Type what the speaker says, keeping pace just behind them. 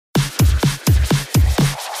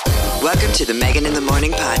Welcome to the Megan in the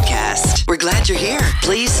Morning podcast. We're glad you're here.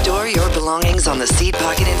 Please store your belongings on the seat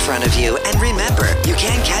pocket in front of you. And remember, you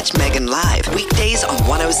can catch Megan live weekdays on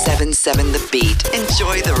 107.7 The Beat.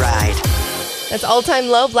 Enjoy the ride. That's All Time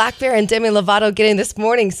Low, Black Bear, and Demi Lovato getting this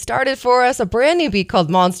morning started for us. A brand new beat called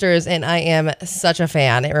Monsters, and I am such a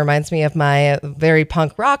fan. It reminds me of my very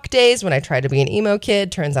punk rock days when I tried to be an emo kid.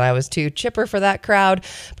 Turns out I was too chipper for that crowd.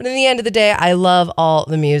 But in the end of the day, I love all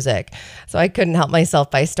the music. So I couldn't help myself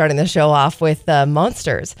by starting the show off with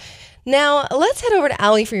Monsters. Now, let's head over to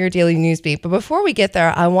Allie for your daily news beat. But before we get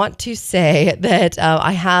there, I want to say that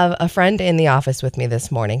I have a friend in the office with me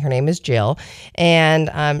this morning. Her name is Jill, and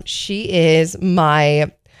she is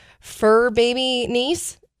my fur baby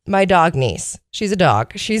niece, my dog niece. She's a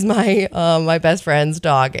dog. She's my my best friend's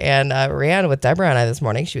dog, and ran with Deborah and I this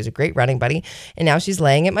morning. She was a great running buddy, and now she's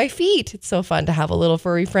laying at my feet. It's so fun to have a little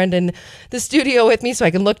furry friend in the studio with me so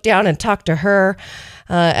I can look down and talk to her.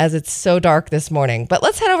 As it's so dark this morning. But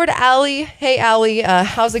let's head over to Allie. Hey, Allie,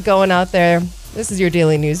 how's it going out there? This is your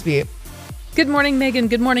daily news beat. Good morning, Megan.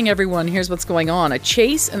 Good morning, everyone. Here's what's going on. A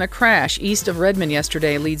chase and a crash east of Redmond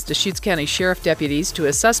yesterday leads Deschutes County Sheriff deputies to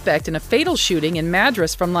a suspect in a fatal shooting in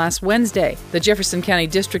Madras from last Wednesday. The Jefferson County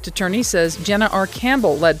District Attorney says Jenna R.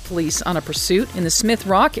 Campbell led police on a pursuit in the Smith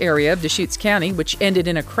Rock area of Deschutes County, which ended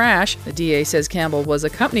in a crash. The DA says Campbell was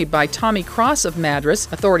accompanied by Tommy Cross of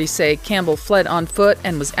Madras. Authorities say Campbell fled on foot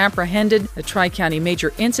and was apprehended. The Tri-County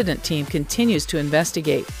Major Incident Team continues to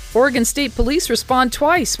investigate. Oregon State Police respond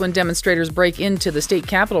twice when demonstrators break into the state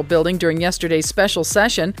capitol building during yesterday's special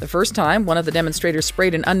session. The first time, one of the demonstrators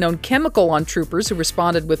sprayed an unknown chemical on troopers who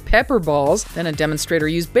responded with pepper balls. Then a demonstrator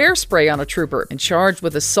used bear spray on a trooper. And charged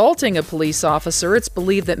with assaulting a police officer, it's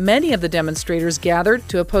believed that many of the demonstrators gathered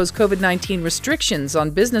to oppose COVID-19 restrictions on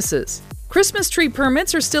businesses. Christmas tree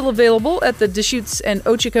permits are still available at the Deschutes and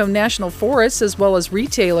Ochiko National Forests as well as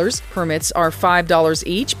retailers. Permits are $5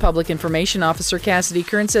 each. Public Information Officer Cassidy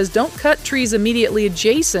Kern says don't cut trees immediately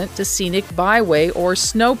adjacent to scenic byway or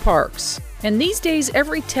snow parks. And these days,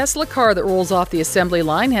 every Tesla car that rolls off the assembly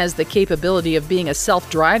line has the capability of being a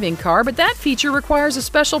self-driving car, but that feature requires a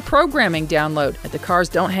special programming download that the cars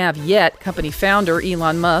don't have yet. Company founder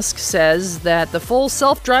Elon Musk says that the full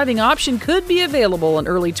self-driving option could be available in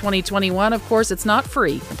early 2021. Of course, it's not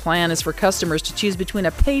free. The plan is for customers to choose between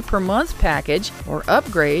a pay-per-month package or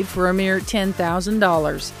upgrade for a mere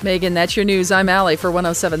 $10,000. Megan, that's your news. I'm Allie for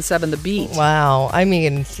 107.7 The Beat. Wow. I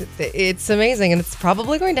mean, it's amazing, and it's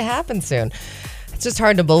probably going to happen soon. It's just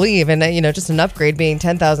hard to believe. And, just an upgrade being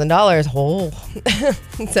 $10,000. Oh,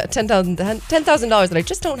 it's $10,000 that I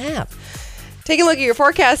just don't have. Taking a look at your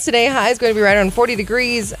forecast today. High is going to be right around 40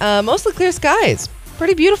 degrees. Mostly clear skies.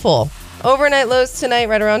 Pretty beautiful. Overnight lows tonight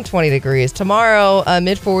right around 20 degrees. Tomorrow,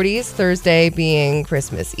 mid-40s. Thursday being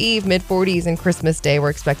Christmas Eve, mid-40s. And Christmas Day, we're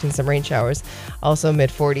expecting some rain showers. Also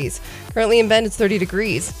mid-40s. Currently in Bend, it's 30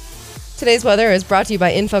 degrees. Today's weather is brought to you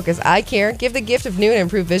by InFocus Eye Care. Give the gift of new and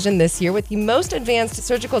improved vision this year with the most advanced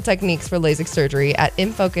surgical techniques for LASIK surgery at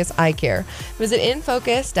InFocus Eye Care. Visit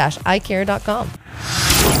infocus-eyecare.com.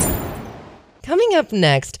 Coming up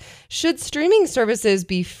next, should streaming services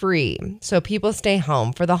be free so people stay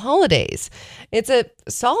home for the holidays? It's a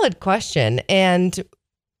solid question, and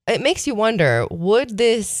it makes you wonder, would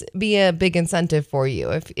this be a big incentive for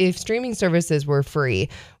you? If streaming services were free,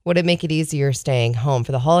 would it make it easier staying home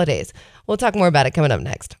for the holidays? We'll talk more about it coming up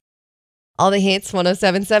next. All the hits,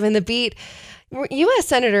 107.7 The Beat. U.S.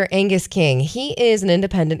 Senator Angus King, he is an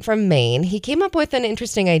independent from Maine. He came up with an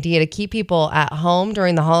interesting idea to keep people at home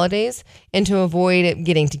during the holidays and to avoid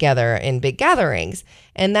getting together in big gatherings,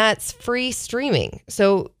 and that's free streaming.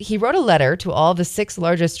 So he wrote a letter to all the 6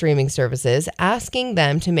 largest streaming services asking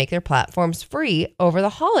them to make their platforms free over the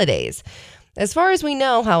holidays. As far as we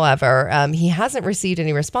know, however, he hasn't received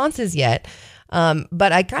any responses yet,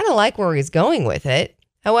 but I kind of like where he's going with it.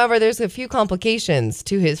 However, there's a few complications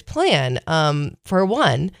to his plan. For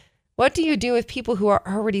one, what do you do with people who are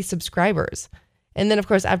already subscribers? And then, of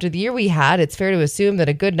course, after the year we had, it's fair to assume that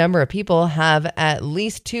a good number of people have at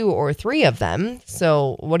least 2 or 3 of them.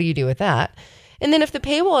 So what do you do with that? And then if the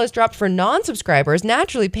paywall is dropped for non-subscribers,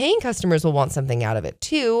 naturally paying customers will want something out of it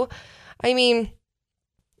too. I mean,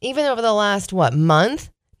 even over the last,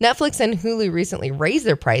 month? Netflix and Hulu recently raised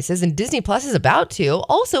their prices, and Disney Plus is about to.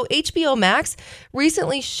 Also, HBO Max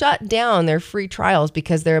recently shut down their free trials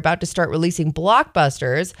because they're about to start releasing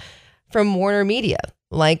blockbusters from Warner Media,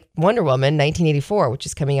 like Wonder Woman 1984, which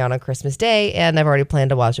is coming out on Christmas Day, and I've already planned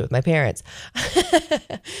to watch it with my parents.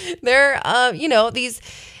 They're,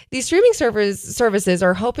 These streaming services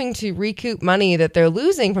are hoping to recoup money that they're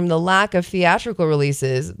losing from the lack of theatrical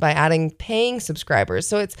releases by adding paying subscribers.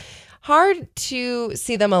 So it's hard to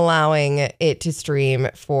see them allowing it to stream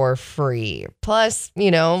for free. Plus,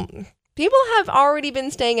 people have already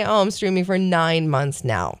been staying at home streaming for 9 months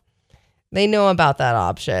now. They know about that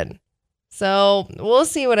option. So we'll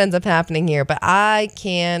see what ends up happening here. But I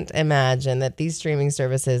can't imagine that these streaming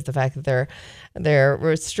services, the fact that they're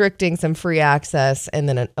restricting some free access and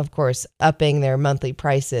then, of course, upping their monthly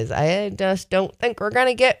prices. I just don't think we're going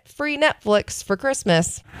to get free Netflix for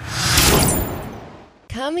Christmas.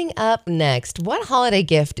 Coming up next, what holiday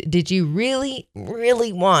gift did you really,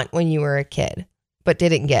 really want when you were a kid, but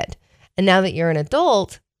didn't get? And now that you're an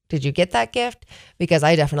adult, did you get that gift? Because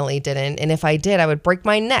I definitely didn't. And if I did, I would break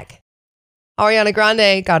my neck. Ariana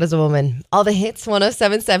Grande, God is a Woman. All the hits,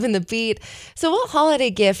 107.7 The Beat. So what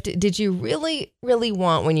holiday gift did you really, really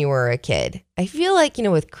want when you were a kid? I feel like,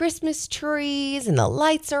 with Christmas trees and the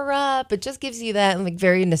lights are up, it just gives you that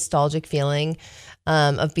very nostalgic feeling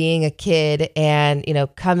of being a kid and,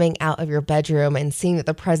 coming out of your bedroom and seeing that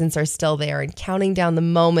the presents are still there and counting down the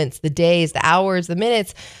moments, the days, the hours, the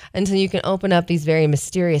minutes until you can open up these very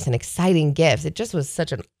mysterious and exciting gifts. It just was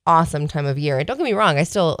such an awesome time of year. And don't get me wrong, I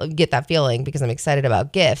still get that feeling because I'm excited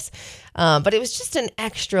about gifts. But it was just an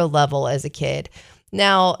extra level as a kid.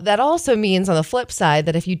 Now, that also means on the flip side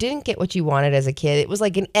that if you didn't get what you wanted as a kid, it was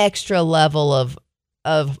like an extra level of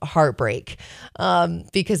heartbreak,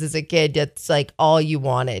 because as a kid, that's like all you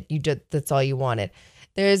wanted. That's all you wanted.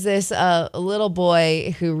 There's this little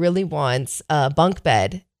boy who really wants a bunk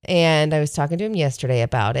bed, and I was talking to him yesterday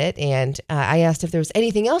about it, and I asked if there was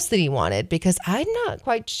anything else that he wanted because I'm not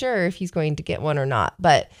quite sure if he's going to get one or not.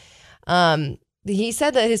 But he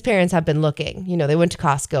said that his parents have been looking. They went to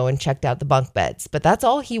Costco and checked out the bunk beds, but that's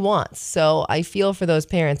all he wants. So I feel for those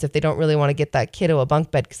parents if they don't really want to get that kiddo a bunk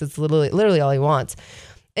bed because it's literally all he wants.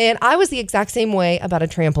 And I was the exact same way about a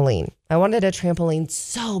trampoline. I wanted a trampoline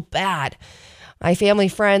so bad. My family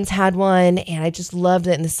friends had one, and I just loved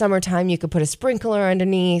it. In the summertime, you could put a sprinkler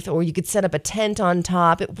underneath, or you could set up a tent on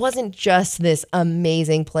top. It wasn't just this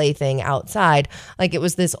amazing plaything outside. Like it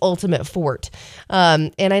was this ultimate fort.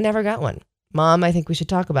 And I never got one. Mom, I think we should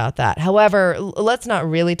talk about that. However, let's not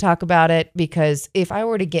really talk about it because if I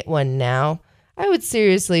were to get one now, I would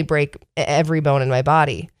seriously break every bone in my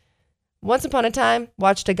body. Once upon a time,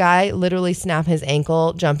 watched a guy literally snap his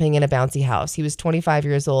ankle jumping in a bouncy house. He was 25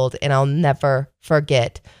 years old, and I'll never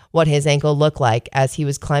forget what his ankle looked like as he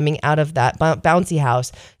was climbing out of that bouncy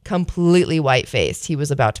house, completely white-faced. He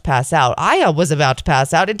was about to pass out. I was about to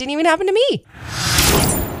pass out. It didn't even happen to me.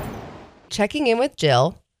 Checking in with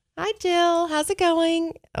Jill. Hi, Jill. How's it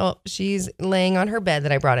going? Oh, she's laying on her bed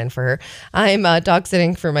that I brought in for her. I'm dog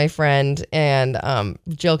sitting for my friend, and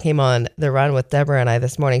Jill came on the run with Deborah and I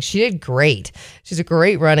this morning. She did great. She's a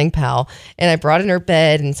great running pal, and I brought in her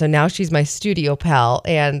bed, and so now she's my studio pal.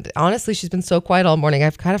 And honestly, she's been so quiet all morning.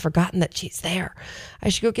 I've kind of forgotten that she's there. I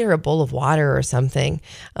should go get her a bowl of water or something.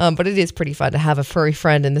 But it is pretty fun to have a furry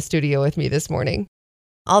friend in the studio with me this morning.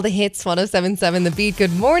 All the hits, 107.7 The Beat.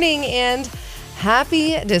 Good morning, and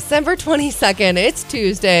happy December 22nd. It's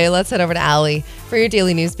Tuesday. Let's head over to Allie for your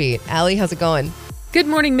daily news beat. Allie, how's it going? Good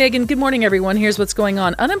morning, Megan. Good morning, everyone. Here's what's going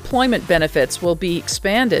on. Unemployment benefits will be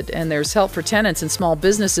expanded, and there's help for tenants and small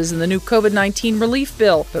businesses in the new COVID-19 relief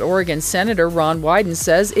bill. But Oregon Senator Ron Wyden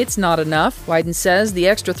says it's not enough. Wyden says the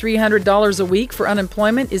extra $300 a week for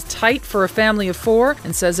unemployment is tight for a family of four,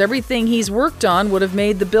 and says everything he's worked on would have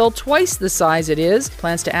made the bill twice the size it is.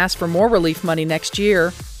 Plans to ask for more relief money next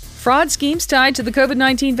year. Fraud schemes tied to the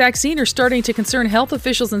COVID-19 vaccine are starting to concern health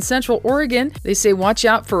officials in Central Oregon. They say watch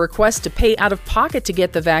out for requests to pay out of pocket to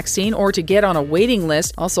get the vaccine or to get on a waiting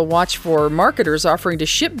list. Also watch for marketers offering to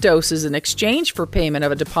ship doses in exchange for payment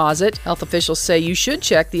of a deposit. Health officials say you should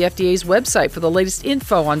check the FDA's website for the latest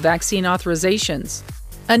info on vaccine authorizations.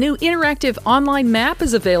 A new interactive online map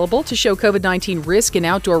is available to show COVID-19 risk in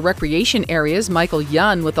outdoor recreation areas. Michael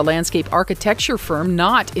Yun with the landscape architecture firm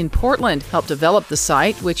Knott in Portland helped develop the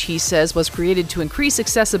site, which he says was created to increase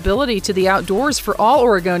accessibility to the outdoors for all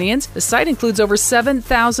Oregonians. The site includes over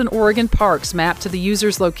 7,000 Oregon parks mapped to the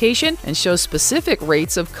user's location and shows specific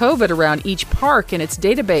rates of COVID around each park in its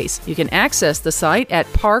database. You can access the site at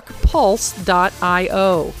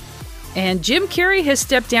parkpulse.io. And Jim Carrey has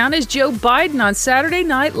stepped down as Joe Biden on Saturday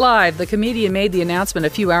Night Live. The comedian made the announcement a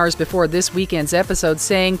few hours before this weekend's episode,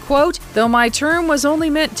 saying, quote, "Though my term was only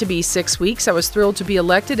meant to be 6 weeks, I was thrilled to be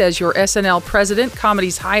elected as your SNL president,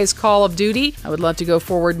 comedy's highest call of duty. I would love to go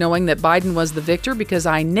forward knowing that Biden was the victor because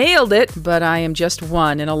I nailed it, but I am just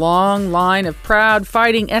one in a long line of proud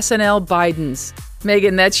fighting SNL Bidens."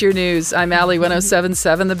 Megan, that's your news. I'm Allie,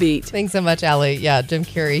 107.7 The Beat. Thanks so much, Allie. Yeah, Jim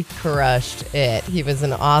Carrey crushed it. He was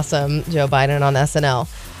an awesome Joe Biden on SNL.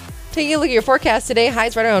 Taking a look at your forecast today,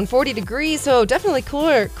 highs right around 40 degrees, so definitely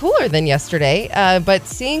cooler than yesterday, but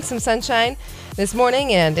seeing some sunshine this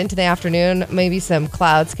morning and into the afternoon, maybe some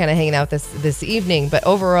clouds kind of hanging out this evening, but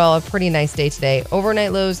overall a pretty nice day today.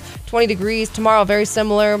 Overnight lows 20 degrees, tomorrow very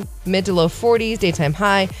similar, mid to low 40s, daytime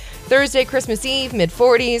high. Thursday, Christmas Eve, mid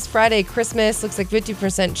 40s. Friday, Christmas, looks like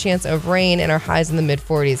 50% chance of rain and our highs in the mid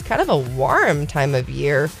 40s. Kind of a warm time of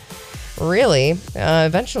year. Really.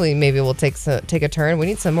 Eventually, maybe we'll take a turn. We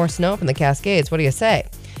need some more snow up in the Cascades. What do you say?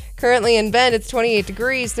 Currently in Bend, it's 28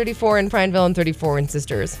 degrees, 34 in Prineville, and 34 in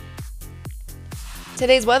Sisters.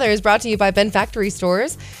 Today's weather is brought to you by Bend Factory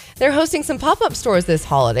Stores. They're hosting some pop-up stores this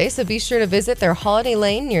holiday, so be sure to visit their Holiday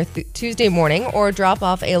Lane near Tuesday morning or drop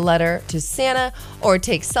off a letter to Santa or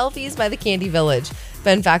take selfies by the Candy Village.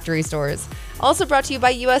 Bend Factory Stores. Also brought to you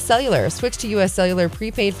by U.S. Cellular. Switch to U.S. Cellular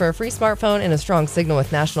prepaid for a free smartphone and a strong signal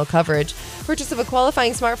with national coverage. Purchase of a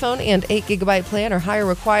qualifying smartphone and 8GB plan or higher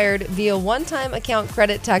required via one-time account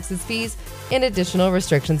credit, taxes, fees, and additional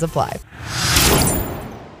restrictions apply.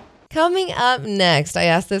 Coming up next, I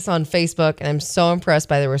asked this on Facebook and I'm so impressed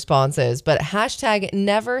by the responses, but hashtag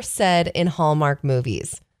never said in Hallmark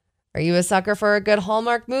movies. Are you a sucker for a good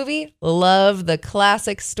Hallmark movie? Love the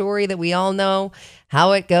classic story that we all know,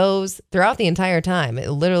 how it goes throughout the entire time. It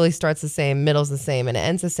literally starts the same, middle's the same, and it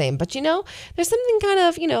ends the same. But there's something kind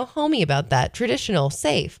of, homey about that, traditional,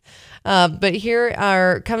 safe. But here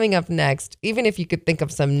are coming up next, even if you could think of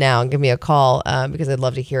some now, give me a call because I'd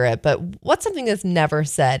love to hear it. But what's something that's never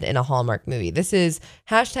said in a Hallmark movie? This is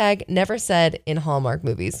hashtag never said in Hallmark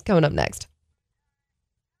movies. Coming up next.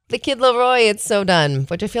 The Kid Laroi, It's So Done,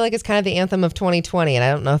 which I feel like is kind of the anthem of 2020. And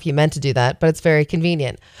I don't know if you meant to do that, but it's very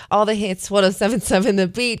convenient. All the hits, 107.7 The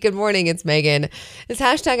Beat. Good morning, it's Megan. This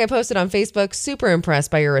hashtag I posted on Facebook, super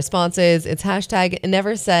impressed by your responses. It's hashtag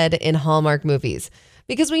never said in Hallmark movies.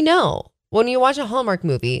 Because we know when you watch a Hallmark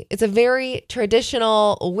movie, it's a very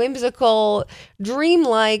traditional, whimsical,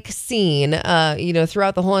 dreamlike scene,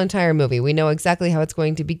 throughout the whole entire movie. We know exactly how it's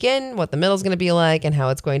going to begin, what the middle's going to be like, and how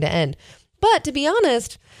it's going to end. But to be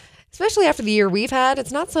honest, especially after the year we've had,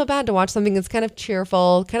 it's not so bad to watch something that's kind of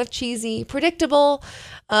cheerful, kind of cheesy, predictable,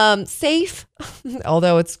 safe,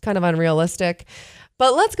 although it's kind of unrealistic.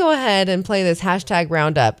 But let's go ahead and play this hashtag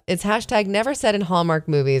roundup. It's hashtag never said in Hallmark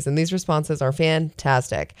movies, and these responses are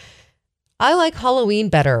fantastic. I like Halloween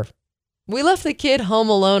better. We left the kid home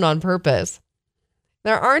alone on purpose.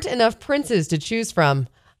 There aren't enough princes to choose from.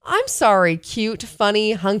 I'm sorry, cute,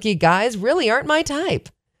 funny, hunky guys really aren't my type.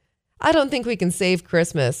 I don't think we can save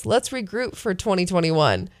Christmas. Let's regroup for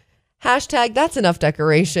 2021. Hashtag that's enough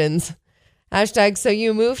decorations. Hashtag so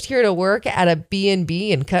you moved here to work at a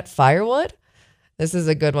B&B and cut firewood? This is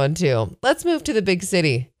a good one too. Let's move to the big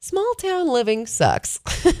city. Small town living sucks.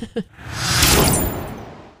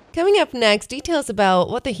 Coming up next, details about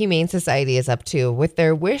what the Humane Society is up to with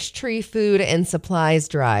their Wish Tree Food and Supplies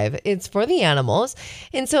Drive. It's for the animals.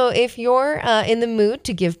 And so if you're in the mood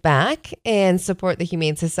to give back and support the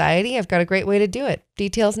Humane Society, I've got a great way to do it.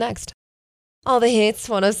 Details next. All the hits,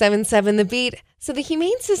 107.7 The Beat. So the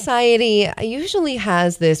Humane Society usually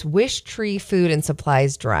has this Wish Tree Food and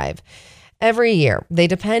Supplies Drive. Every year, they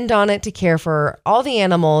depend on it to care for all the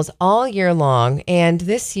animals all year long. And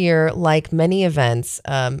this year, like many events,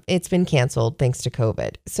 it's been canceled thanks to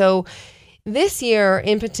COVID. So this year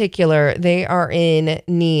in particular, they are in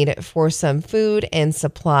need for some food and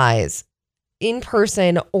supplies in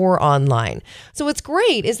person or online. So what's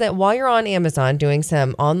great is that while you're on Amazon doing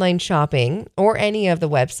some online shopping or any of the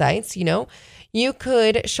websites, you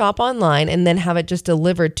could shop online and then have it just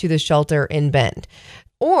delivered to the shelter in Bend.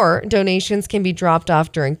 Or donations can be dropped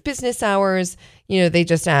off during business hours. They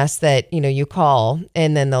just ask that, you call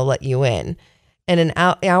and then they'll let you in. And in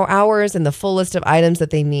our hours and the full list of items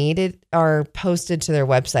that they need are posted to their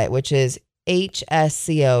website, which is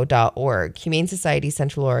hsco.org, Humane Society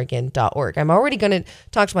Central Oregon.org. I'm already going to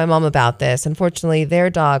talk to my mom about this. Unfortunately,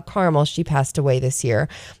 their dog, Carmel, she passed away this year.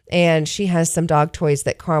 And she has some dog toys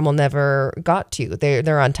that Carmel never got to.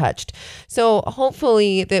 They're untouched. So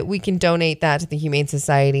hopefully that we can donate that to the Humane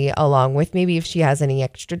Society along with maybe if she has any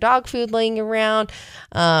extra dog food laying around.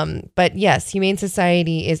 But yes, Humane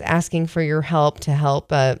Society is asking for your help to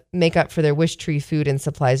help make up for their Wish Tree Food and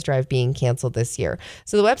Supplies Drive being canceled this year.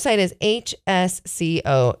 So the website is hsco.org.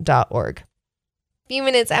 Few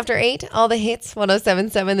minutes after 8, all the hits,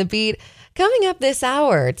 107.7 The Beat. Coming up this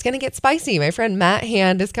hour, it's going to get spicy. My friend Matt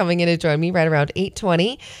Hand is coming in to join me right around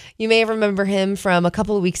 8:20. You may remember him from a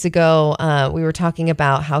couple of weeks ago. We were talking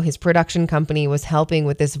about how his production company was helping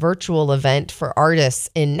with this virtual event for artists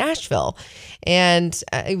in Nashville. And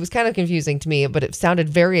it was kind of confusing to me, but it sounded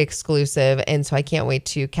very exclusive. And so I can't wait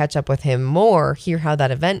to catch up with him more, hear how that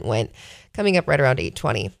event went. Coming up right around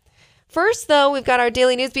 8:20. First, though, we've got our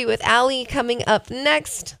Daily News Beat with Allie coming up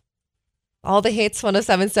next. All the hits,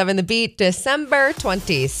 107.7 The Beat, December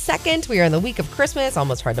 22nd. We are in the week of Christmas.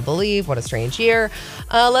 Almost hard to believe. What a strange year.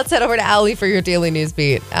 Let's head over to Allie for your Daily News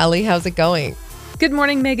Beat. Allie, how's it going? Good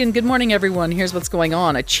morning, Megan. Good morning, everyone. Here's what's going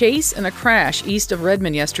on. A chase and a crash east of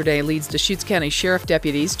Redmond yesterday leads Deschutes County Sheriff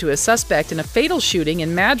deputies to a suspect in a fatal shooting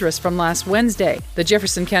in Madras from last Wednesday. The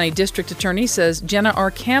Jefferson County District Attorney says Jenna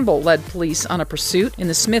R. Campbell led police on a pursuit in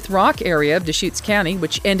the Smith Rock area of Deschutes County,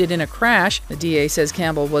 which ended in a crash. The DA says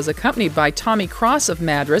Campbell was accompanied by Tommy Cross of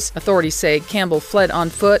Madras. Authorities say Campbell fled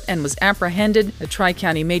on foot and was apprehended. The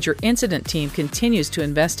Tri-County Major Incident Team continues to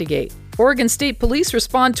investigate. Oregon State Police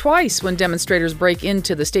respond twice when demonstrators break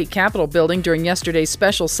into the state capitol building during yesterday's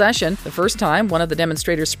special session. The first time, one of the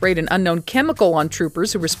demonstrators sprayed an unknown chemical on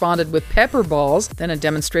troopers who responded with pepper balls. Then a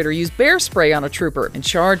demonstrator used bear spray on a trooper. And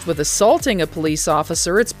charged with assaulting a police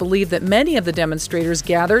officer, it's believed that many of the demonstrators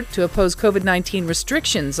gathered to oppose COVID-19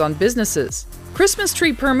 restrictions on businesses. Christmas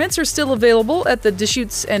tree permits are still available at the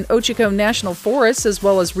Deschutes and Ochiko National Forests as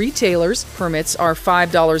well as retailers. Permits are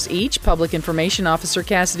 $5 each. Public Information Officer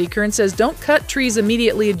Cassidy Kern says don't cut trees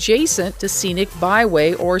immediately adjacent to scenic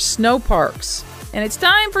byway or snow parks. And it's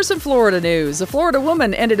time for some Florida news. A Florida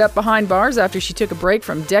woman ended up behind bars after she took a break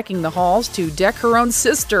from decking the halls to deck her own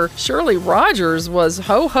sister. Shirley Rogers was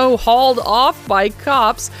hauled off by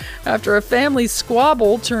cops after a family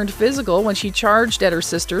squabble turned physical when she charged at her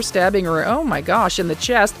sister, stabbing her, oh my gosh, in the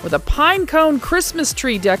chest with a pine cone Christmas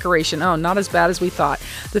tree decoration. Oh, not as bad as we thought.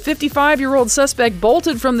 The 55-year-old suspect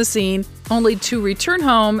bolted from the scene, only to return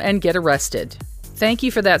home and get arrested. Thank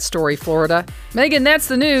you for that story, Florida. Megan, that's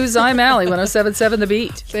the news. I'm Allie, 107.7 The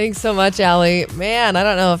Beat. Thanks so much, Allie. Man, I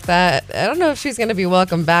don't know if she's going to be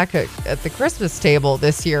welcome back at the Christmas table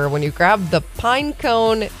this year when you grab the pine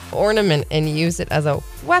cone ornament and use it as a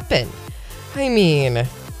weapon. I mean,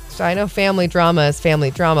 I know family drama is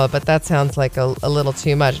family drama, but that sounds like a little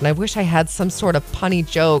too much. And I wish I had some sort of punny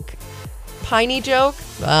joke. Piney joke?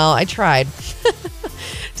 Well, I tried.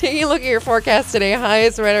 Taking a look at your forecast today,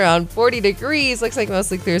 highs right around 40 degrees. Looks like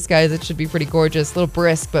mostly clear skies. It should be pretty gorgeous. A little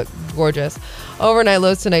brisk, but gorgeous. Overnight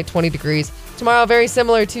lows tonight, 20 degrees. Tomorrow, very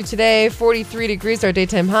similar to today, 43 degrees, our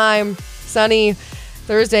daytime high. Sunny.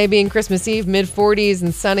 Thursday being Christmas Eve, mid-40s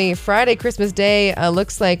and sunny. Friday, Christmas Day,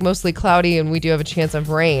 looks like mostly cloudy, and we do have a chance of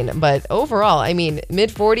rain. But overall, I mean,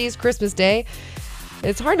 mid-40s, Christmas Day,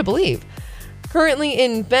 it's hard to believe. Currently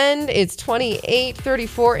in Bend, it's 28,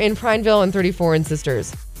 34 in Prineville, and 34 in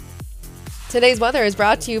Sisters. Today's weather is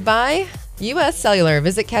brought to you by U.S. Cellular.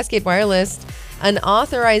 Visit Cascade Wireless, an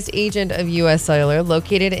authorized agent of U.S. Cellular,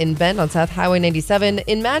 located in Bend on South Highway 97,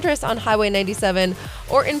 in Madras on Highway 97,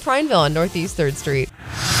 or in Prineville on Northeast 3rd Street.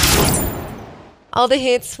 All the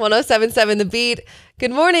hits, 107.7 The Beat.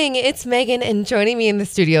 Good morning, it's Megan, and joining me in the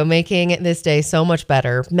studio, making this day so much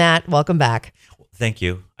better, Matt, welcome back. Thank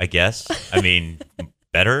you, I guess. I mean,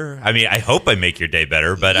 better? I mean, I hope I make your day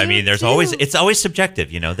better, but I mean, it's always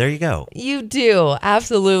subjective, you know, there you go. You do,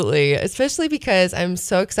 absolutely. Especially because I'm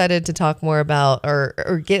so excited to talk more about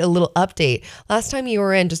or get a little update. Last time you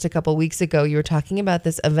were in just a couple weeks ago, you were talking about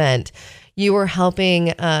this event. You were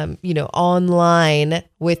helping, online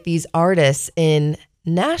with these artists in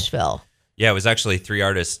Nashville. Yeah, it was actually 3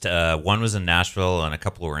 artists. One was in Nashville and a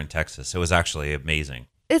couple were in Texas. It was actually amazing.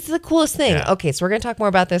 It's the coolest thing. Yeah. Okay, so we're going to talk more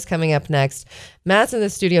about this coming up next. Matt's in the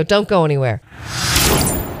studio. Don't go anywhere.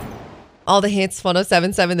 All the hits,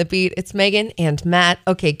 107.7 The Beat. It's Megan and Matt.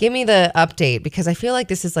 Okay, give me the update because I feel like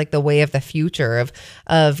this is like the way of the future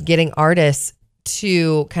of getting artists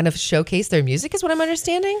to kind of showcase their music is what I'm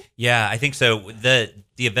understanding. Yeah, I think so. The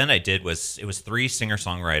event I did was 3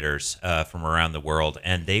 singer-songwriters from around the world,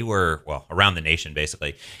 and they were, around the nation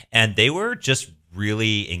basically, and they were just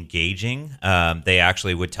really engaging. They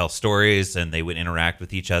actually would tell stories and they would interact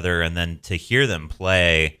with each other, and then to hear them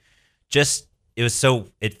play just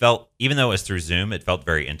it felt, even though it was through Zoom, it felt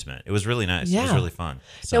very intimate. It was really nice. It was Yeah. really fun.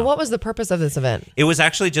 So what was the purpose of this event? It was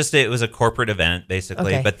actually it was a corporate event,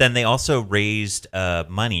 basically. Okay. But then they also raised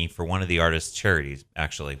money for one of the artists' charities,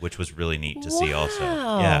 actually, which was really neat to see also.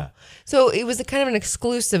 Wow. Yeah. So it was a kind of an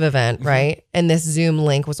exclusive event, right? And this Zoom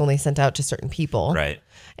link was only sent out to certain people. Right.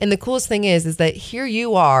 And the coolest thing is that here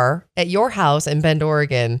you are at your house in Bend,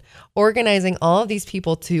 Oregon, organizing all of these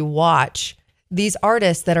people to watch these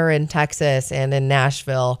artists that are in Texas and in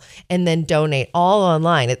Nashville and then donate all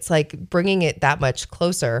online. It's like bringing it that much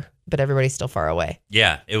closer, but everybody's still far away.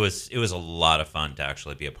 Yeah, it was a lot of fun to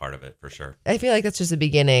actually be a part of it, for sure. I feel like that's just the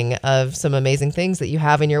beginning of some amazing things that you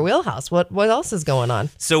have in your wheelhouse. What else is going on?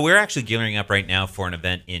 So we're actually gearing up right now for an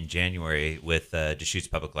event in January with Deschutes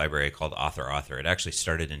Public Library called Author. It actually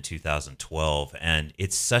started in 2012, and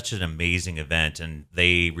it's such an amazing event. And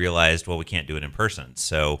they realized, well, we can't do it in person,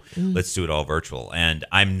 so let's do it all virtual. And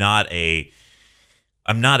I'm not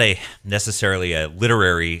necessarily a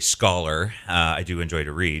literary scholar. I do enjoy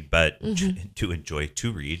to read, but to enjoy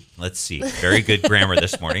to read. Let's see. Very good grammar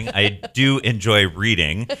this morning. I do enjoy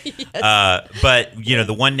reading. Yes. But,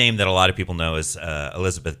 the one name that a lot of people know is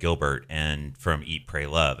Elizabeth Gilbert and from Eat, Pray,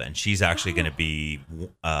 Love. And she's actually going to be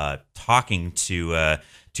talking to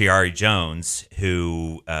Tiari Jones,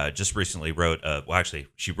 who just recently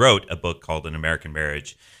she wrote a book called An American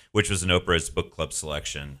Marriage, which was an Oprah's book club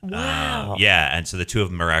selection. Wow. And so the two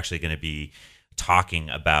of them are actually going to be talking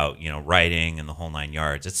about, writing and the whole nine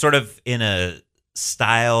yards. It's sort of in a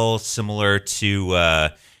style similar to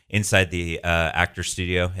Inside the Actor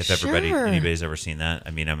Studio, if anybody's ever seen that.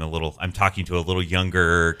 I mean, I'm talking to a little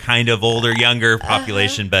younger, kind of younger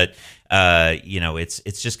population, but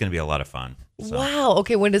it's just going to be a lot of fun. So. Wow.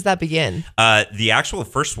 Okay. When does that begin? The actual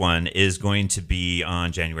first one is going to be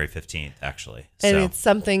on January 15th, actually. And it's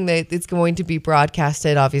something that it's going to be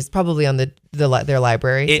broadcasted, obviously, probably on their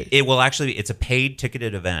library. It will actually, it's a paid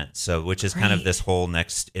ticketed event, so which is kind of this whole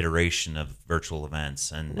next iteration of virtual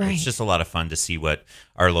events. And it's just a lot of fun to see what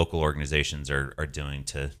our local organizations are doing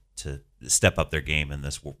to step up their game in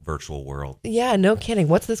this virtual world. Yeah, no kidding.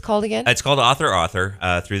 What's this called again? It's called Author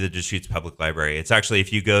through the Deschutes Public Library. It's actually,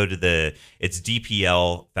 if you go to it's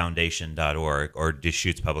dplfoundation.org or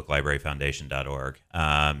DeschutesPublicLibraryFoundation.org,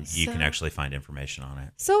 you can actually find information on it.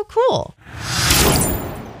 So cool.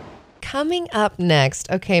 Coming up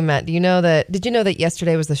next, okay, Matt, did you know that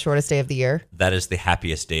yesterday was the shortest day of the year? That is the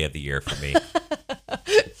happiest day of the year for me.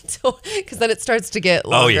 Because then it starts to get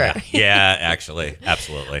longer. Oh, yeah. Yeah, actually.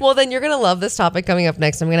 Absolutely. Well, then you're going to love this topic coming up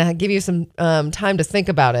next. I'm going to give you some time to think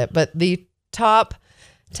about it. But the top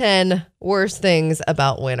 10 worst things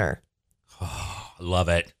about winter. Oh, love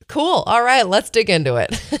it. Cool. All right, let's dig into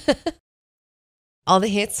it. All the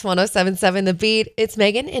hits, 107.7 The Beat. It's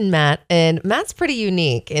Megan and Matt. And Matt's pretty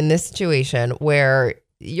unique in this situation where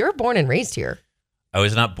you're born and raised here. I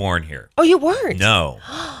was not born here. Oh, you weren't? No.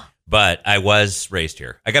 But I was raised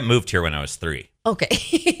here. I got moved here when I was 3.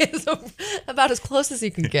 Okay. So about as close as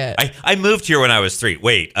you can get. I moved here when I was 3.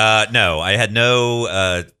 Wait, no. I had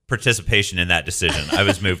no participation in that decision. I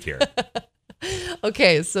was moved here.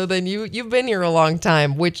 Okay, so then you've been here a long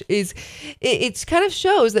time, which is, it kind of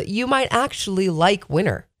shows that you might actually like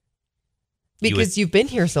winter because you've been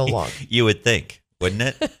here so long. You would think, wouldn't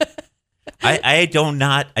it? I do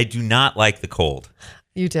not like the cold.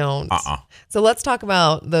 You don't. So let's talk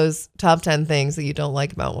about those top 10 things that you don't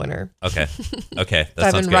like about winter. Okay. That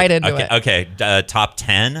Diving sounds good. right into it. Okay. Top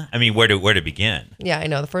 10. I mean, where to begin? Yeah, I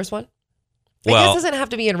know. The first one. Well, I guess it doesn't have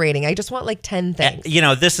to be in rating. I just want like 10 things.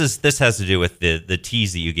 This has to do with the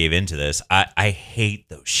tease that you gave into this. I hate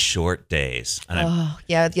those short days. And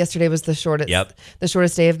yeah. Yesterday was the shortest. Yep. The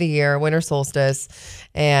shortest day of the year, winter solstice,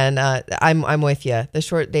 and I'm with you. The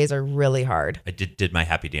short days are really hard. I did my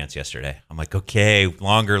happy dance yesterday. I'm like, okay,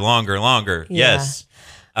 longer. Yeah. Yes.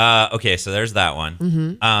 Okay, so there's that one.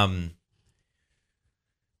 Mm-hmm.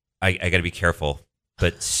 I got to be careful.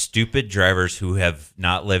 But stupid drivers who have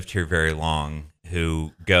not lived here very long,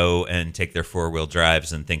 who go and take their 4-wheel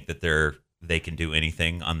drives and think that they can do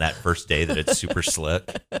anything on that first day that it's super slick.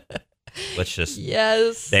 Let's just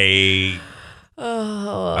I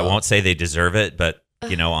won't say they deserve it, but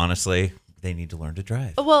honestly, they need to learn to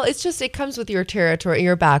drive. Well, it comes with your territory,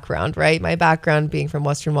 your background, right? My background being from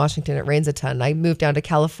Western Washington, it rains a ton. I moved down to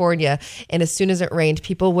California, and as soon as it rained,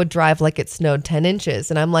 people would drive like it snowed 10 inches.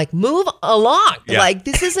 And I'm like, move along. Yeah. Like,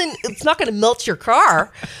 it's not going to melt your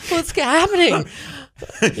car. What's happening?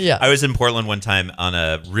 Yeah. I was in Portland one time on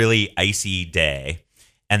a really icy day,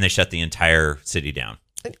 and they shut the entire city down.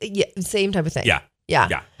 Yeah, same type of thing. Yeah.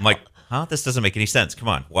 Yeah. I'm like, huh? This doesn't make any sense. Come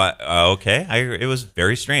on. What? Okay. It was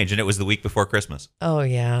very strange. And it was the week before Christmas. Oh,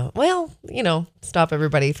 yeah. Well, stop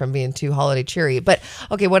everybody from being too holiday cheery. But,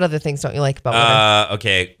 okay, what other things don't you like about winter?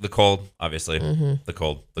 Okay. The cold, obviously. The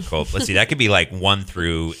cold. Let's see. That could be like 1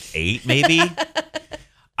 through 8, maybe.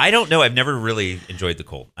 I don't know. I've never really enjoyed the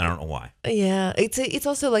cold. I don't know why. Yeah. It's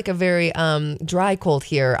also like a very dry cold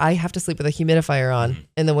here. I have to sleep with a humidifier on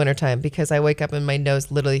in the wintertime because I wake up and my nose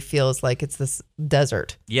literally feels like it's this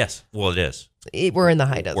desert. Yes. Well, it is. We're in the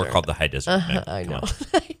high desert. We're called the high desert. I know. I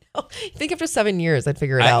know. You think after 7 years I'd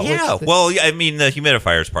figure it out. Yeah. Well, I mean, the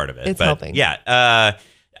humidifier is part of it. It's helping. Yeah.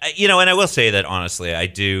 And I will say that honestly, I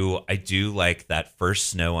do like that first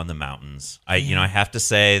snow on the mountains. I have to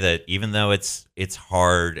say that even though it's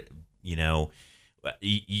hard, the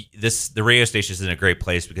radio station is in a great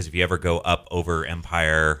place because if you ever go up over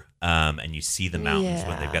Empire, and you see the mountains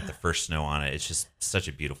when they've got the first snow on it, it's just such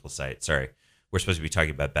a beautiful sight. Sorry, we're supposed to be talking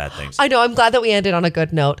about bad things. I know. I'm glad that we ended on a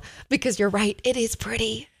good note because you're right. It is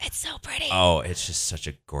pretty. It's so pretty. Oh, it's just such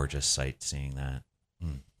a gorgeous sight seeing that.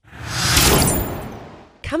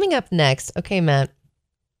 Coming up next, okay, Matt,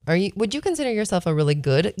 would you consider yourself a really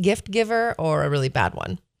good gift giver or a really bad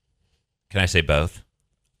one? Can I say both?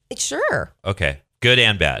 Sure. Okay. Good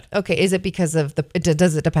and bad. Okay. Is it because of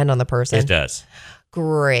does it depend on the person? It does.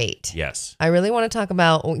 Great. Yes. I really want to talk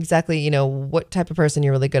about exactly, what type of person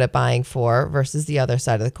you're really good at buying for versus the other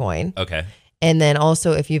side of the coin. Okay. And then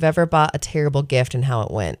also if you've ever bought a terrible gift and how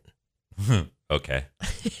it went. Okay.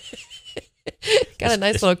 Got a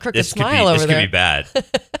nice little crooked smile over there. This could be bad.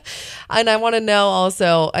 And I want to know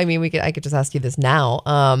also, I mean, I could just ask you this now.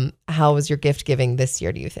 How was your gift giving this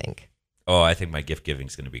year, do you think? Oh, I think my gift giving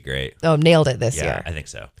is going to be great. Oh, nailed it this year. I think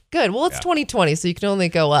so. Good. Well, it's 2020, so you can only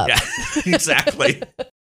go up. Yeah, exactly.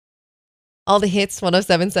 All the hits,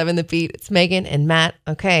 107.7 The Beat. It's Megan and Matt.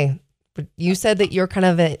 Okay. But you said that you're kind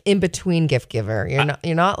of an in-between gift giver.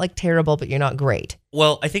 You're not like terrible, but you're not great.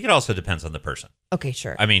 Well, I think it also depends on the person. Okay,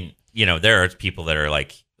 sure. I mean, there are people that are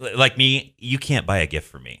like me, you can't buy a gift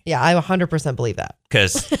for me. Yeah, I 100% believe that.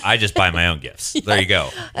 Because I just buy my own gifts. Yeah. There you go.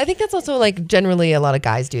 I think that's also like generally a lot of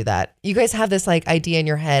guys do that. You guys have this like idea in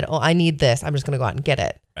your head, oh, I need this. I'm just going to go out and get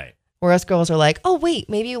it. Right. Whereas girls are like, oh, wait,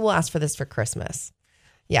 maybe we'll ask for this for Christmas.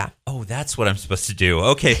 Yeah. Oh, that's what I'm supposed to do.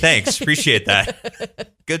 Okay, thanks. Appreciate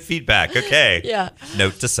that. Good feedback. Okay. Yeah.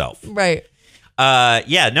 Note to self. Right.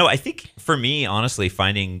 I think for me, honestly,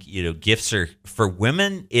 finding, gifts are for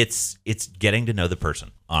women, it's getting to know the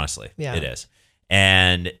person. Honestly, it is.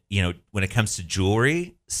 And, when it comes to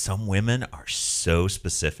jewelry, some women are so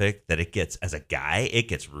specific that as a guy, it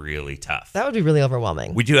gets really tough. That would be really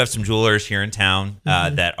overwhelming. We do have some jewelers here in town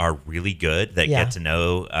that are really good, that get to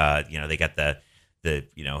know, they got the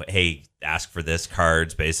hey, ask for this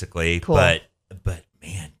cards, basically. Cool. But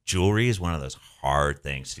man, jewelry is one of those hard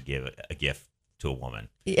things to give a gift to a woman.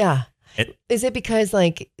 Yeah. Is it because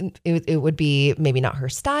like it would be maybe not her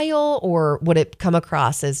style, or would it come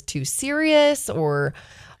across as too serious, or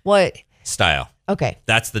what? Style. Okay.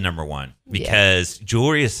 That's the number one, because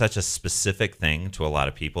jewelry is such a specific thing to a lot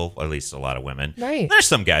of people, or at least a lot of women. Right. There's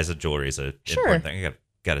some guys that jewelry is an important thing. I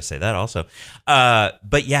got to say that also.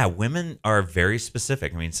 But yeah, women are very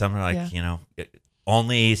specific. I mean, some are like,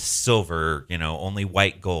 only silver, only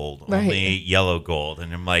white gold, only yellow gold.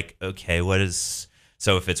 And I'm like, okay,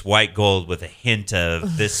 so if it's white gold with a hint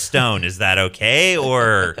of this stone, is that okay?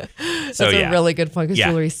 Or that's a really good point, because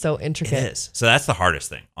jewelry is so intricate. It is. So that's the hardest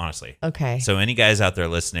thing, honestly. Okay. So any guys out there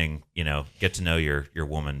listening, get to know your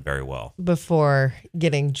woman very well before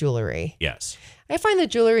getting jewelry. Yes. I find that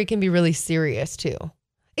jewelry can be really serious too.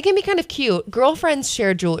 It can be kind of cute. Girlfriends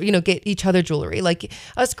share jewelry, get each other jewelry. Like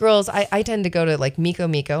us girls, I tend to go to like Miko,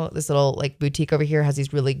 this little like boutique over here has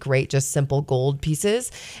these really great, just simple gold pieces.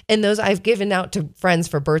 And those I've given out to friends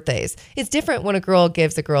for birthdays. It's different when a girl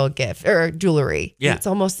gives a girl a gift or jewelry. Yeah. It's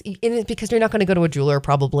almost, because you're not going to go to a jeweler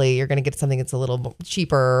probably. You're going to get something that's a little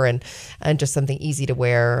cheaper and just something easy to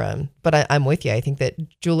wear. But I'm with you. I think that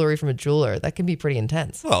jewelry from a jeweler, that can be pretty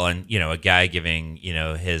intense. Well, and, a guy giving,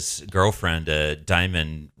 his girlfriend a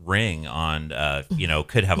diamond ring on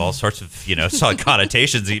could have all sorts of solid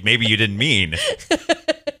connotations maybe you didn't mean.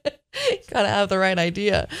 Gotta have the right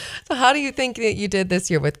idea. So how do you think that you did this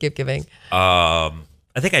year with gift giving? I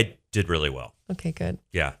think I did really well. Okay, good.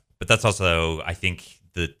 Yeah, but that's also, I think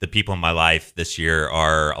the people in my life this year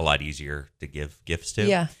are a lot easier to give gifts to.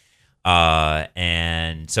 Yeah.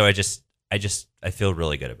 And so I feel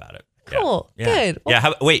really good about it. Cool. Yeah. Good. Well,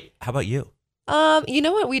 how about you? You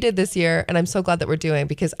know what we did this year, and I'm so glad that we're doing,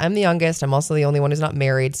 because I'm the youngest. I'm also the only one who's not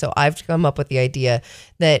married. So I've come up with the idea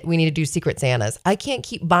that we need to do Secret Santas. I can't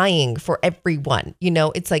keep buying for everyone.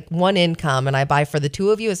 It's like one income and I buy for the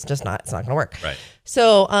two of you. It's not going to work. Right.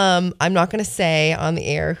 So I'm not going to say on the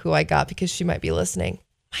air who I got because she might be listening.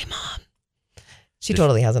 My mom. She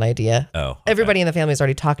totally has an idea. Oh, okay. Everybody in the family has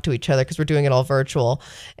already talked to each other because we're doing it all virtual.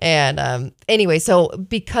 And anyway, so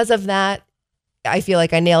because of that, I feel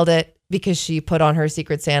like I nailed it, because she put on her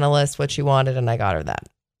Secret Santa list what she wanted, and I got her that.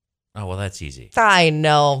 Oh, well, that's easy. I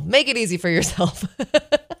know. Make it easy for yourself.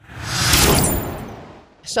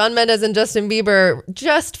 Shawn Mendes and Justin Bieber,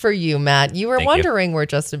 just for you, Matt. You were wondering where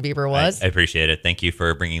Justin Bieber was. I appreciate it. Thank you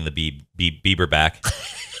for bringing the Bieber back.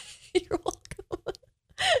 You're welcome.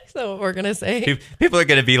 Is that what we're going to say? People are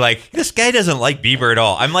going to be like, this guy doesn't like Bieber at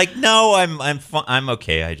all. I'm like, no, I'm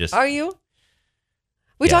okay. Are you?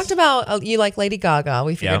 We talked about you like Lady Gaga.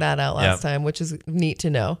 We figured that out last time, which is neat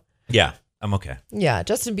to know. Yeah, I'm okay. Yeah,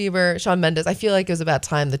 Justin Bieber, Shawn Mendes. I feel like it was about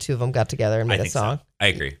time the two of them got together and made a song. So. I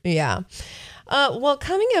agree. Yeah. Well,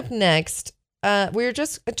 coming up next, we're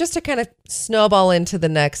just to kind of snowball into the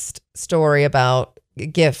next story about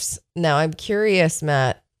gifts. Now, I'm curious,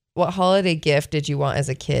 Matt, what holiday gift did you want as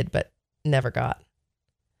a kid but never got?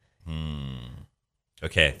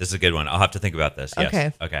 Okay, this is a good one. I'll have to think about this.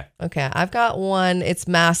 Yes. Okay. I've got one. It's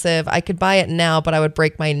massive. I could buy it now, but I would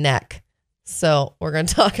break my neck. So we're going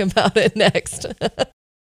to talk about it next.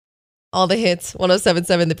 All the hits,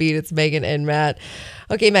 107.7 The Beat. It's Megan and Matt.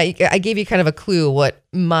 Okay, Matt, I gave you kind of a clue what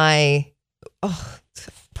my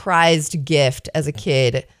prized gift as a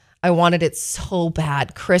kid. I wanted it so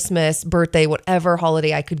bad. Christmas, birthday, whatever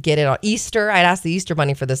holiday I could get it on. Easter, I'd ask the Easter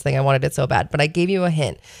Bunny for this thing. I wanted it so bad. But I gave you a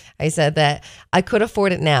hint. I said that I could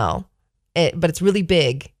afford it now, but it's really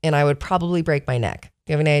big, and I would probably break my neck.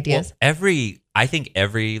 Do you have any ideas? Well, I think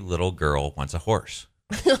every little girl wants a horse.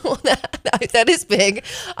 That is big.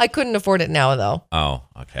 I couldn't afford it now, though. Oh,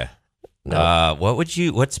 okay. No.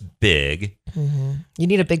 What's big? Mm-hmm. You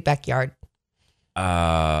need a big backyard.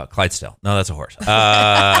 Clydesdale. No, that's a horse.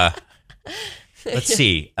 Let's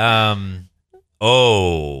see.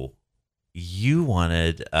 You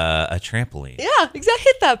wanted a trampoline. Yeah, exactly.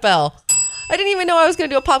 Hit that bell. I didn't even know I was going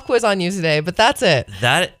to do a pop quiz on you today, but that's it.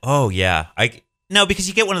 Yeah. No, because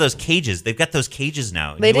you get one of those cages. They've got those cages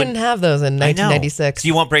now. They didn't have those in 1996. So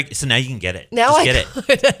you won't break. So now you can get it. Now Just get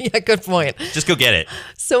it. Yeah, good point. Just go get it.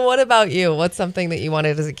 So what about you? What's something that you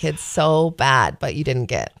wanted as a kid so bad, but you didn't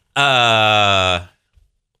get? Red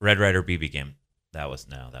Ryder BB game. That was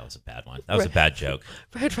a bad one. That was a bad joke.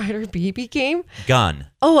 Red Ryder BB game? Gun.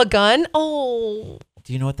 Oh, a gun? Oh.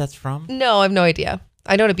 Do you know what that's from? No, I have no idea.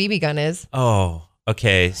 I know what a BB gun is. Oh,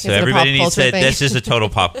 okay. So everybody needs to say this is a total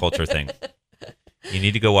pop culture thing. You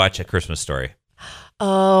need to go watch A Christmas Story.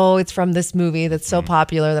 Oh, it's from this movie that's so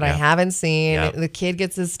popular that I haven't seen. Yep. The kid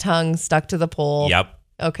gets his tongue stuck to the pole. Yep.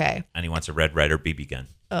 Okay. And he wants a Red Ryder BB gun.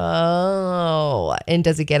 Oh, and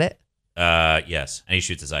does he get it? Yes. And he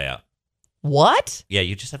shoots his eye out. What? Yeah,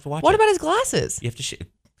 you just have to watch it. What about his glasses? You have to shoot.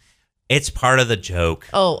 It's part of the joke.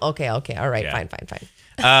 Oh, okay. All right. Yeah.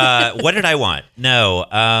 Fine. What did I want? No.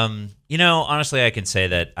 Honestly, I can say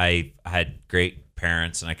that I had great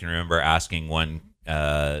parents, and I can remember asking one,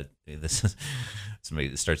 this is somebody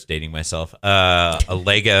that starts dating myself, it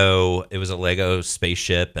was a Lego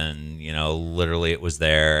spaceship, and, literally it was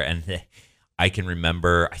there. And I can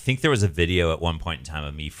remember, I think there was a video at one point in time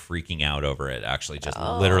of me freaking out over it, actually, just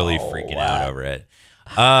literally freaking out over it.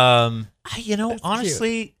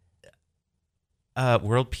 Honestly,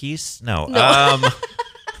 world peace? No.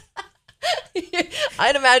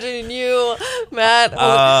 I'd imagine you, Matt,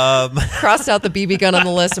 crossed out the BB gun on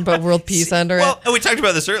the list and put world peace under it. Well, we talked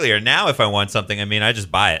about this earlier. Now, if I want something, I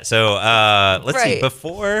just buy it. So let's see.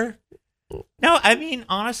 Before, no,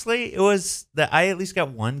 honestly, it was that I at least got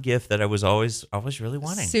one gift that I was always really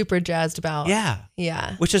wanting. Super jazzed about.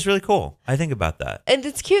 Yeah. Which is really cool. I think about that. And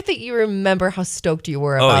it's cute that you remember how stoked you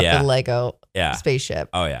were about the Lego spaceship.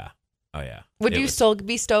 Oh, yeah. Would you still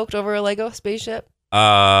be stoked over a Lego spaceship?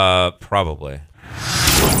 Probably.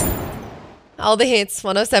 All the hits,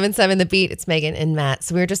 107.7 The Beat. It's Megan and Matt.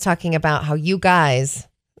 So we were just talking about how you guys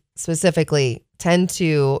specifically tend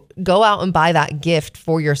to go out and buy that gift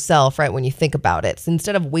for yourself, right, when you think about it. So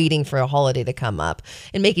instead of waiting for a holiday to come up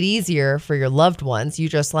and make it easier for your loved ones, you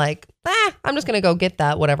just like, I'm just going to go get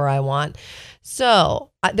that, whatever I want.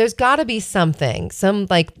 So there's got to be some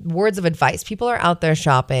like words of advice. People are out there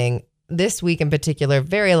shopping this week in particular,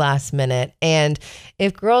 very last minute. And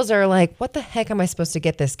if girls are like, what the heck am I supposed to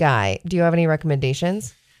get this guy? Do you have any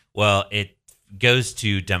recommendations? Well, it goes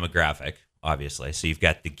to demographic, obviously. So you've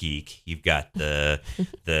got the geek, you've got the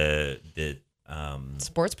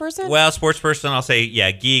Sports person? Well, sports person, I'll say,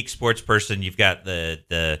 yeah, geek, sports person. You've got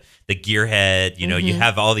the gearhead. You know, you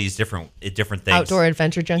have all these different things. Outdoor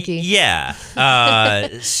adventure junkie. Yeah.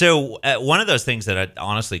 So one of those things that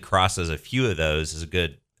honestly crosses a few of those is a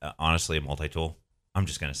good, honestly, a multi-tool. I'm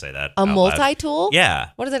just going to say that. A multi-tool?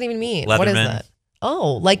 Yeah. What does that even mean? Leatherman. What is that?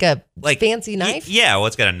 Oh, like a fancy knife? Yeah, well,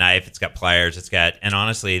 it's got a knife, it's got pliers, and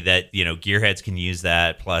honestly, that, you know, gearheads can use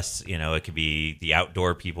that. Plus, you know, it could be the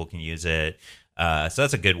outdoor people can use it. So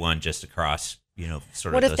that's a good one just across, you know,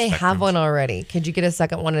 sort What of. if they have one already? Could you get a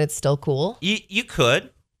second one and it's still cool? You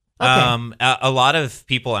could. Okay. A lot of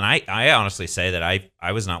people, and I honestly say that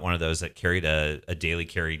I was not one of those that carried a daily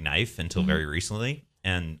carry knife until very recently.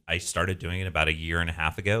 And I started doing it about a year and a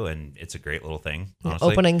half ago, and it's a great little thing,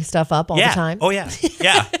 honestly. Opening stuff up all the time? Oh, yeah.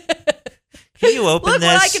 Yeah. Can you open Look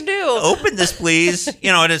this? what I can do. Open this, please.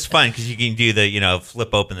 You know, and it's fun because you can do the, you know,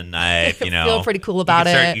 flip open the knife, you know. Feel pretty cool about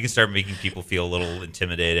it. You can start making people feel a little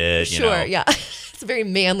intimidated, Sure, you know. yeah. It's a very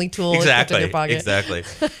manly tool. Exactly, in your pocket. exactly.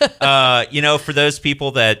 You know, for those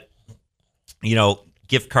people that, you know,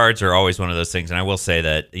 gift cards are always one of those things. And I will say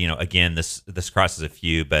that, you know, again, this crosses a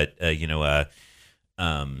few, but, you know, a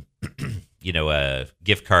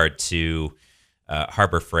gift card to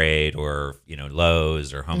Harbor Freight or, you know,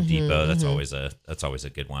 Lowe's or Home Depot. That's always a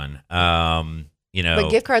good one. You know, but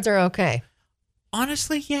gift cards are okay.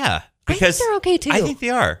 Honestly, yeah, I think they're okay too. I think they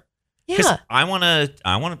are. Yeah, I want to.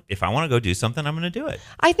 If I want to go do something, I'm going to do it.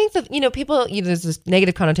 I think that, you know, people, you know, there's this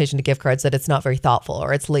negative connotation to gift cards that it's not very thoughtful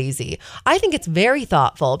or it's lazy. I think it's very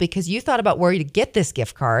thoughtful because you thought about where to get this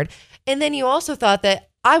gift card, and then you also thought that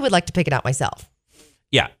I would like to pick it out myself.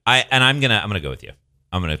 Yeah, I'm gonna go with you.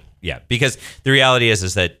 Because the reality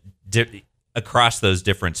is that across those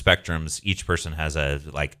different spectrums, each person has a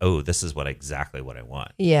like, oh, this is exactly what I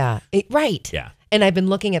want. Yeah, right. Yeah, and I've been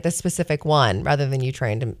looking at this specific one rather than you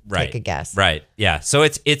trying to take a guess. Right. Yeah. So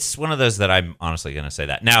it's one of those that I'm honestly gonna say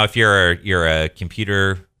that. Now, if you're a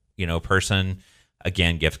computer, you know, person,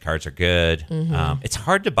 again, gift cards are good. It's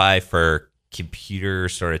hard to buy for computer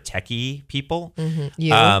sort of techie people. You.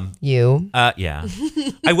 Yeah.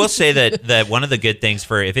 I will say that one of the good things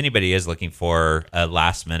for if anybody is looking for a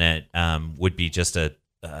last minute would be just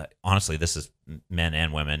honestly, this is men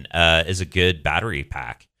and women, is a good battery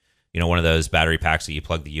pack. You know, one of those battery packs that you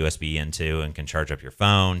plug the USB into and can charge up your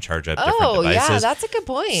phone, charge up different devices. Yeah, that's a good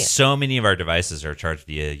point. So many of our devices are charged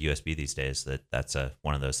via USB these days that's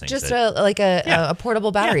one of those things. Just a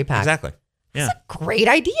portable battery pack. Exactly. Yeah. That's a great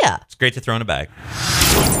idea. It's great to throw in a bag.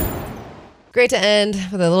 Great to end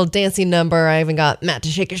with a little dancing number. I even got Matt to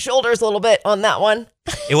shake his shoulders a little bit on that one.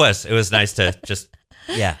 It was nice to just,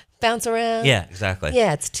 bounce around. Yeah, exactly.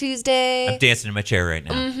 Yeah, it's Tuesday. I'm dancing in my chair right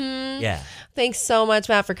now. Yeah. Thanks so much,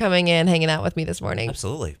 Matt, for coming in, hanging out with me this morning.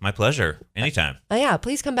 Absolutely. My pleasure. Anytime. Yeah,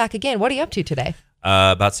 please come back again. What are you up to today?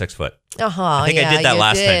 About 6 foot. I think I did that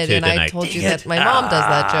last time too, and didn't I? I told you that my mom does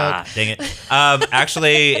that joke. Dang it.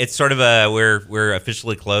 Actually, it's sort of we're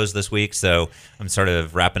officially closed this week, so I'm sort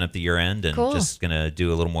of wrapping up the year end and just gonna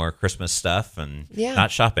do a little more Christmas stuff and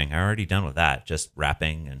not shopping. I'm already done with that. Just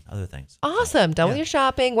wrapping and other things. Awesome. Done with your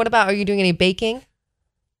shopping. What about? Are you doing any baking?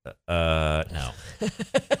 No.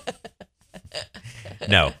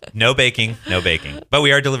 No baking. But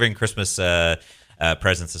we are delivering Christmas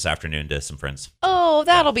presents this afternoon to some friends. Oh,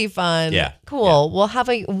 that'll be fun. Yeah. Cool. Yeah. We'll have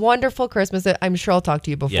a wonderful Christmas. I'm sure I'll talk to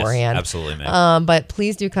you beforehand. Yes, absolutely, Meg. But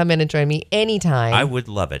please do come in and join me anytime. I would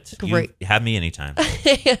love it. Great. You have me anytime.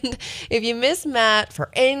 And if you miss Matt for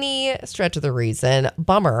any stretch of the reason,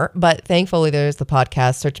 bummer. But thankfully, there's the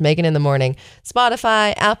podcast. Search Megan in the Morning.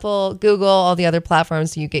 Spotify, Apple, Google, all the other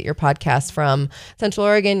platforms you get your podcast from. Central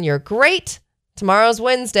Oregon, you're great. Tomorrow's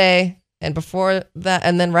Wednesday. And before that,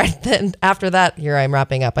 and then right then after that, here I'm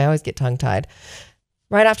wrapping up. I always get tongue-tied.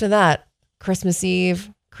 Right after that, Christmas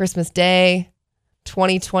Eve, Christmas Day,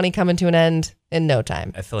 2020 coming to an end in no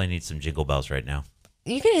time. I feel I need some jingle bells right now.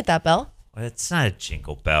 You can hit that bell. Well, it's not a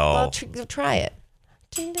jingle bell. Well, try it.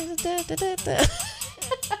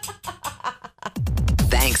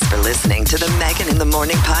 Thanks for listening to the Megan in the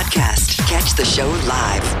Morning podcast. Catch the show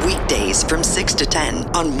live weekdays from 6 to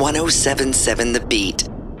 10 on 107.7 The Beat.